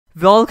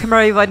Welcome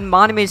everyone,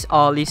 my name is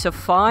Ali. So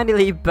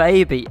finally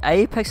baby,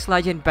 Apex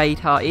Legends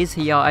Beta is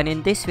here, and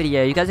in this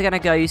video you guys are gonna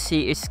go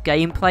see its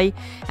gameplay.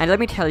 And let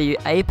me tell you,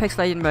 Apex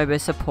Legends Mobile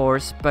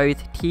supports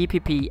both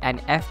TPP and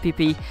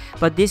FPP,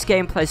 but this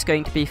gameplay is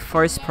going to be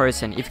first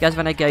person. If you guys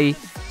wanna go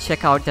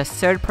check out the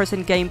third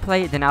person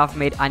gameplay, then I've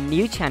made a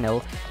new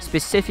channel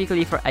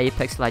specifically for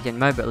Apex Legends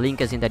Mobile. Link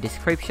is in the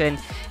description.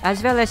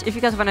 As well as if you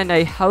guys wanna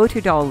know how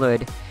to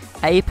download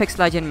Apex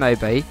Legends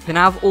Mobile, then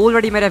I've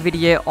already made a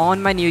video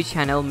on my new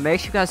channel. Make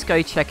sure you guys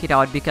go check it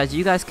out, because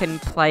you guys can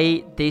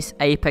play this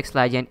Apex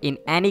Legends in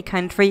any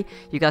country.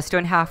 You guys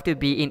don't have to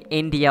be in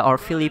India or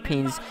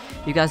Philippines.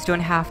 You guys don't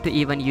have to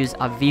even use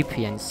a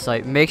VPN.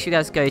 So make sure you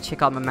guys go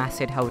check out my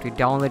message how to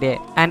download it.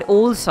 And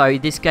also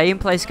this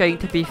gameplay is going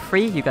to be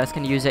free. You guys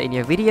can use it in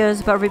your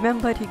videos, but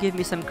remember to give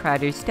me some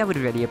credits. That would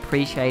really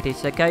appreciate it.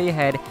 So go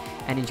ahead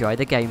and enjoy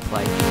the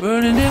gameplay.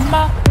 Burning in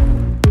my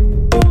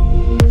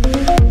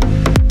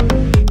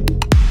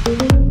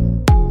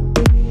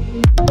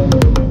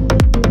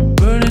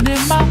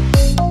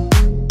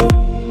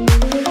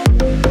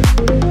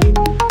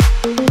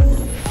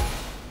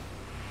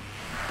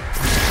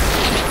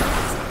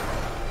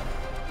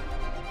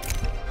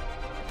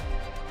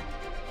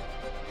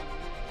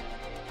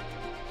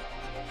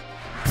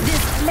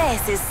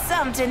This is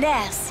something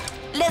else.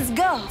 Let's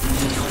go.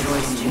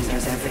 Voice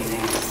changes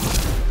everything.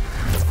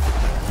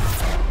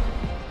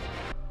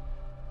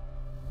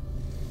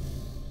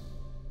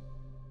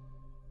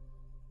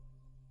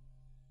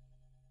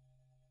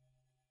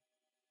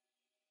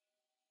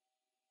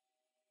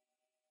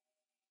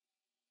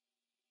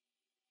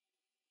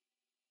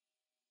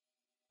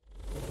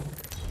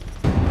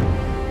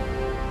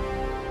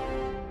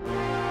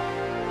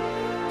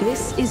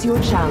 This is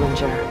your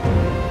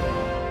challenger.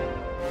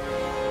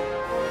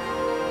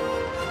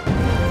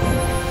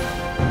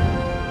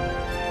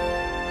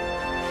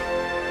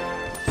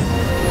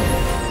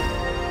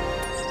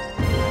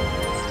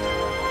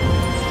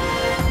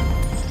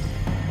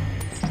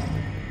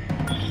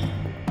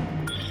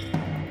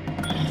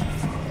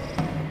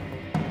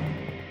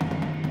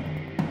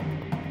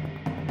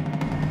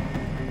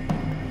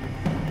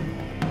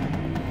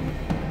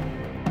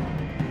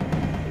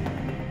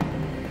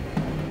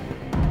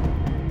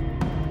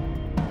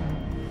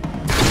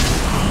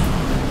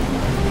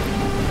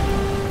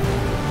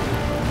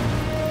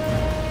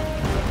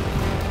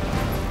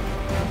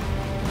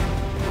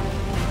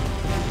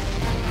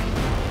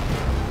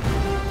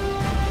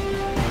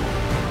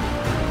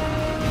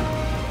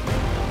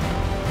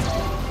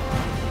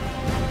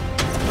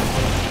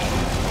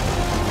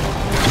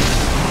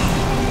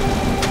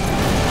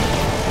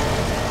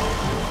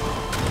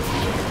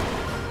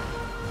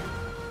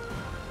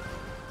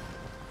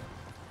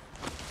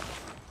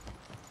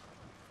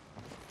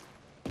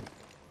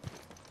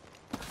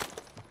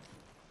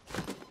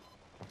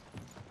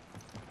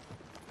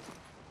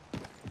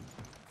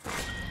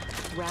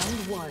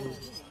 Round 1.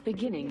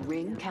 Beginning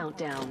ring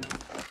countdown.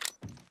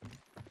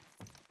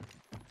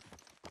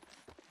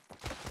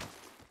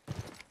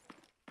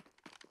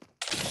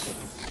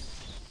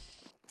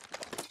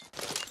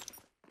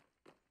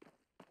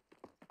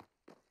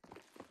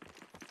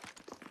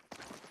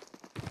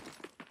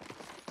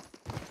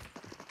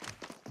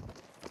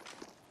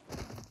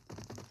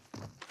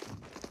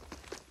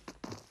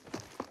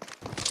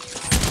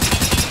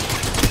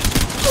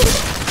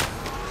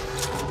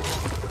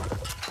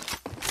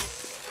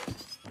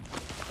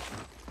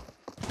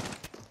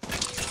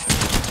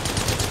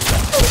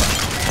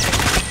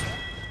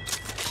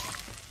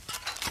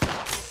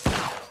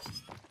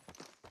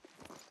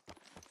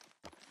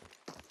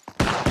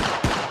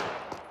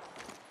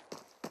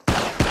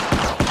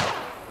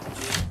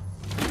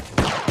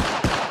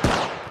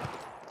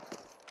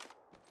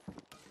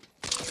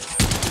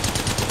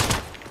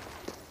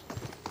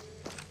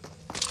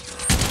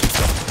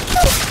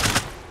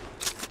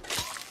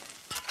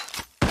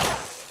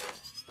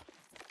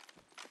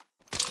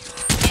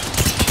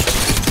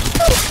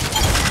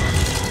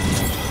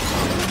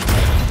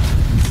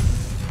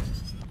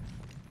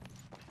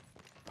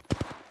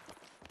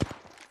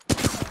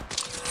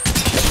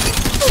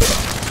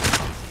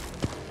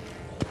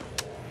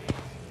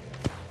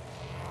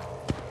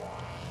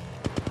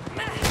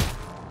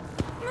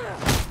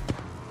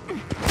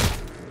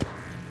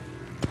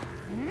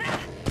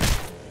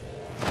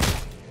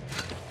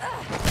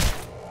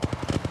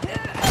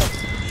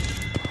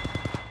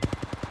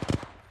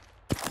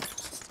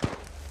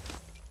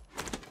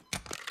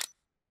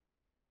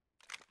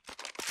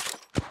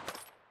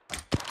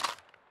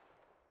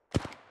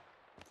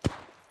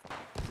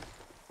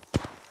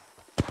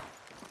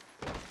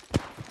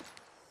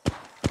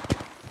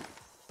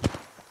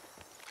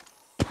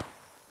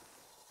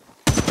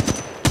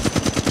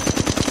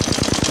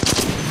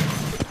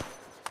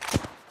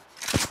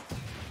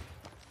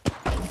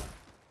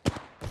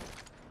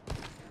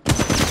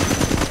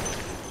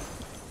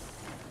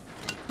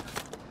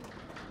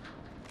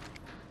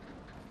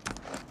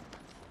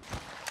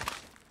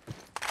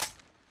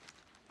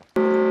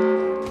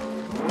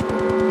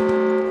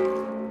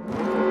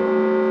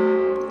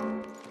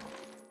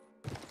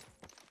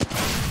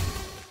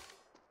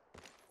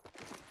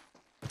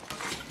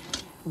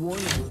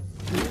 Warning.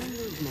 New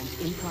movement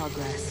in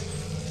progress.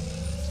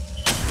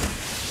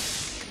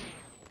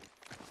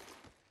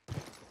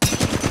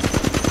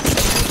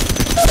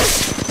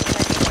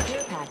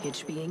 Care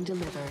package being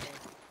delivered.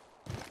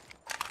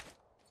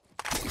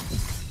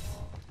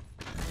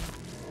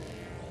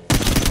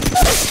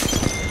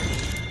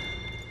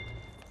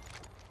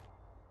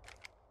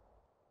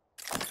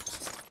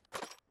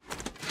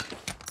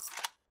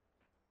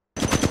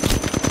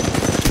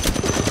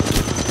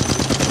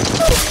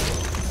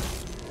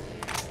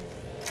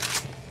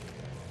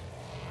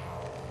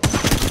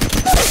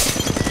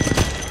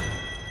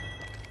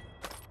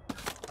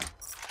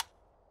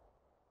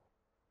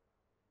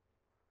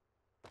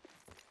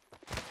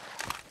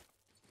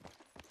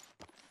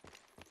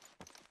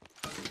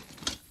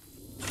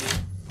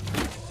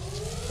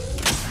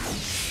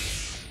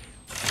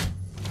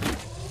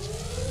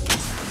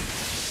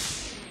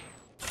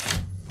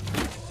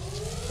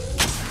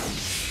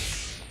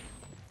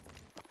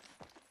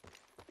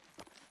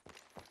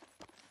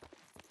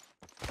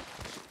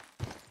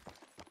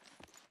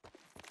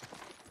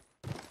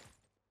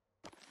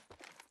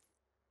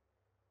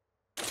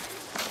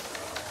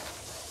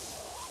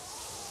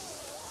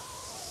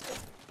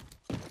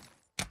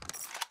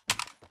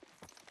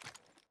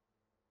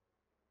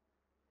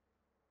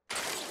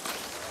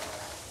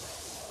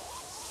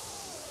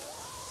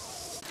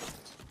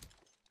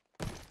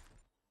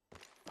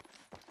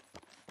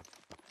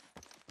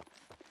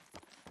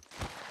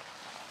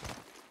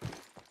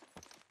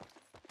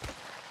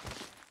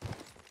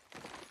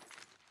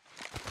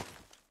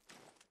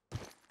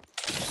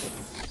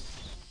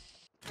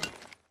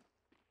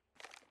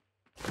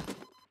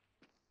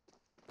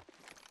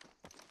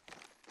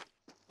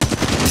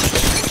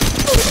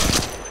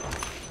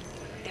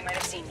 They might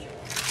have seen you.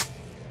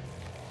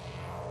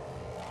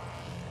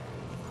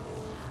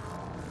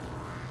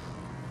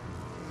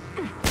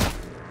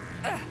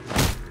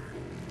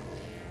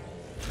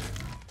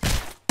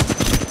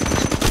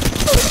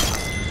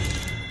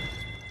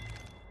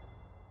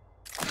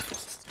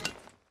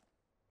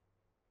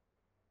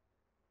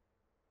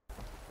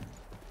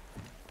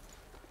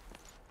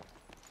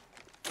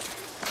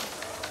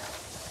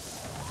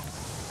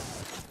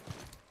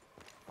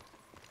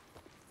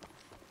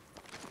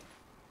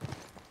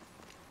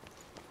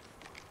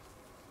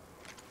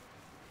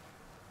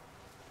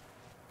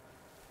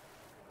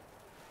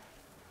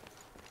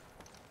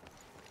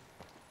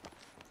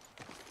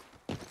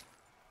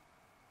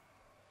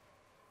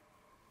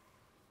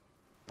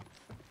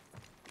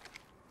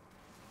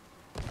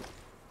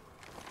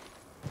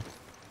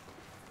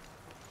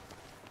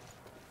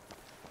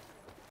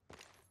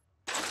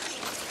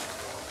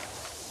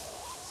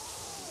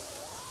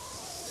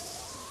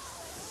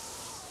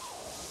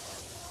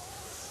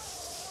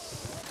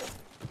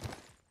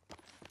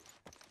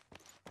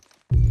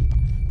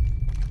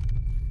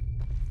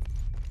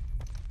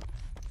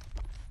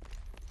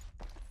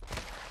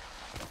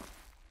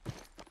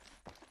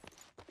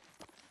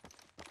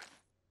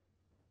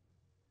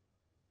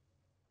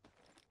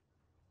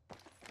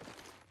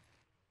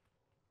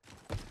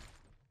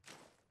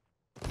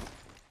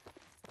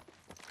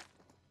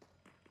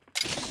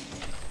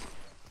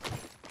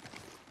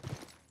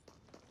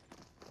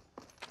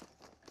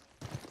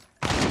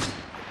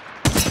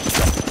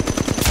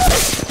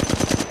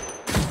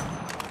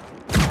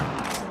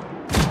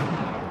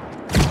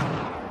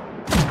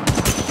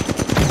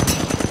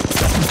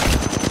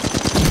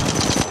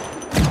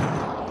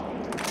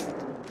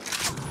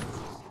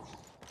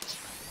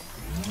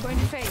 Going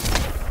to face.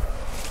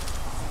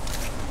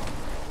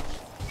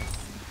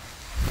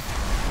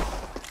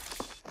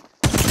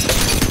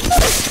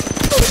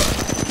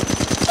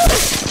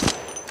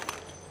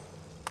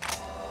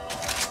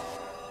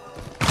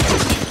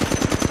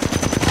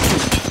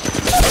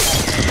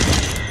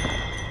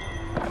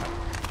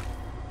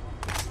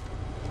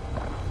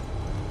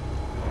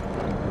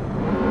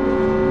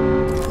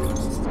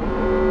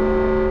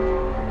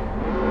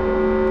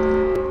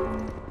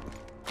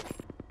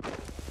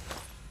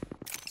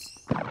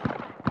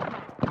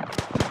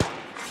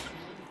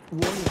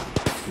 Warning.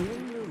 New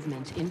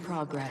movement in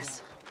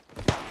progress.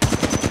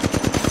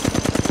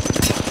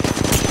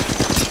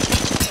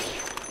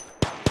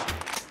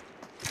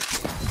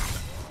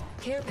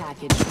 Care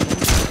package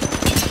being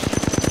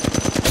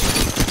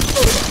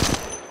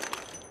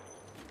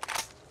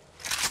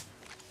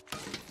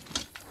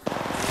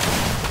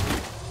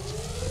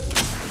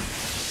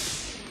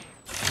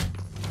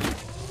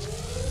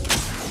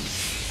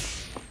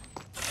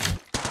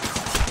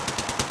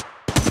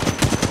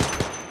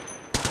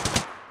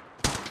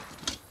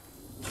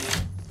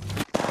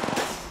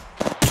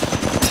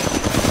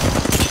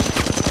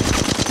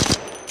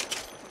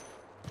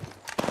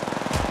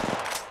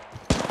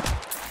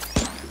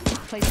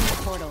placing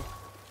the portal.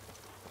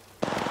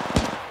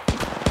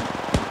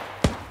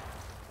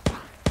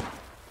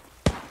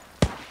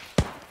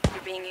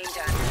 You're being aimed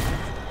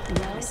at.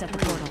 Round set the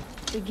portal.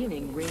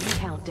 Beginning ring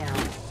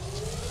countdown.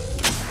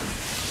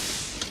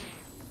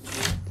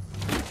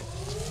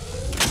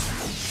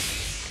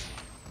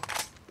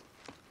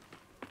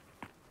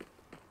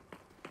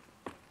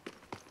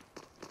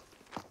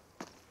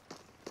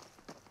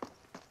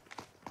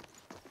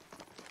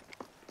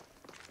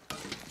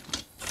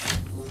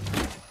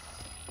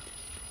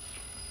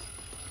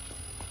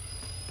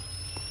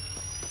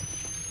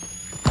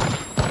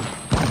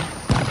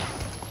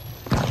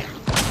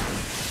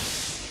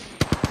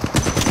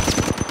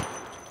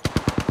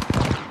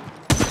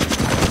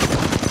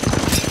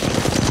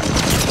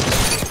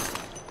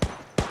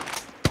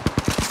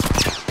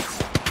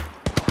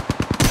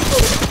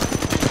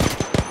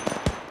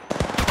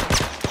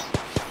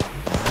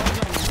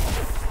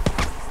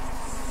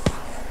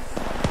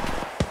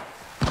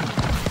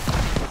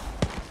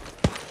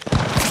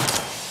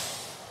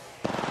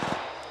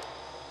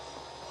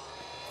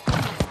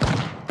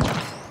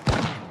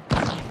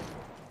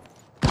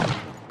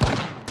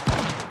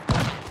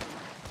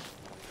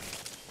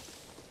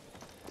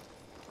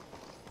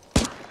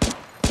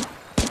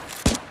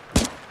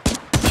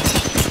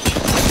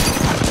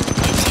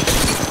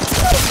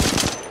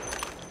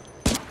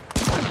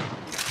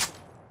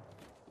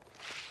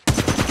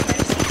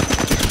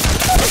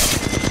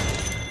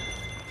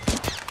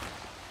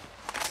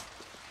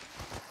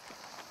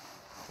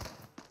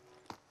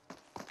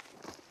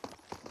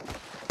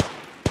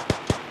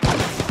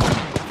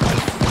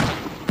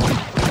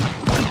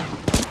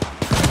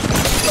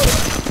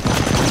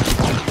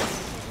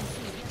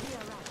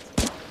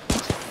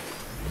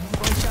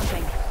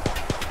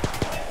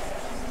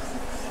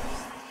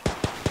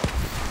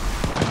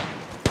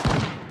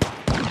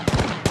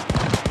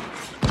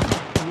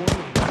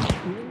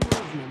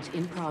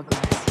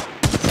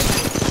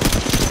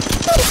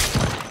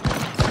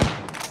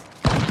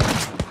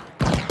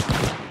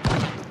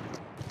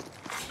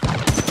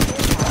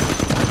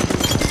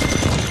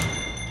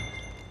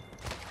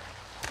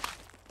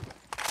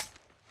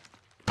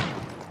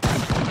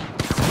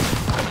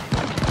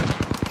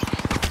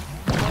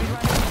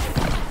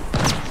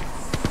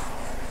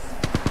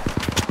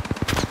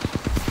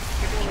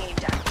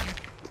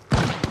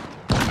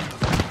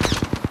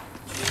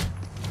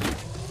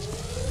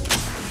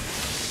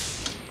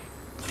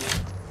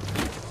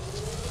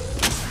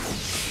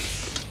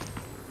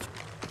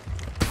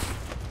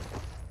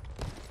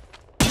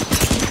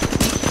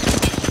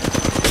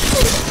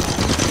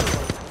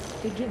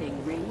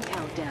 Beginning ring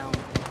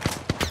countdown.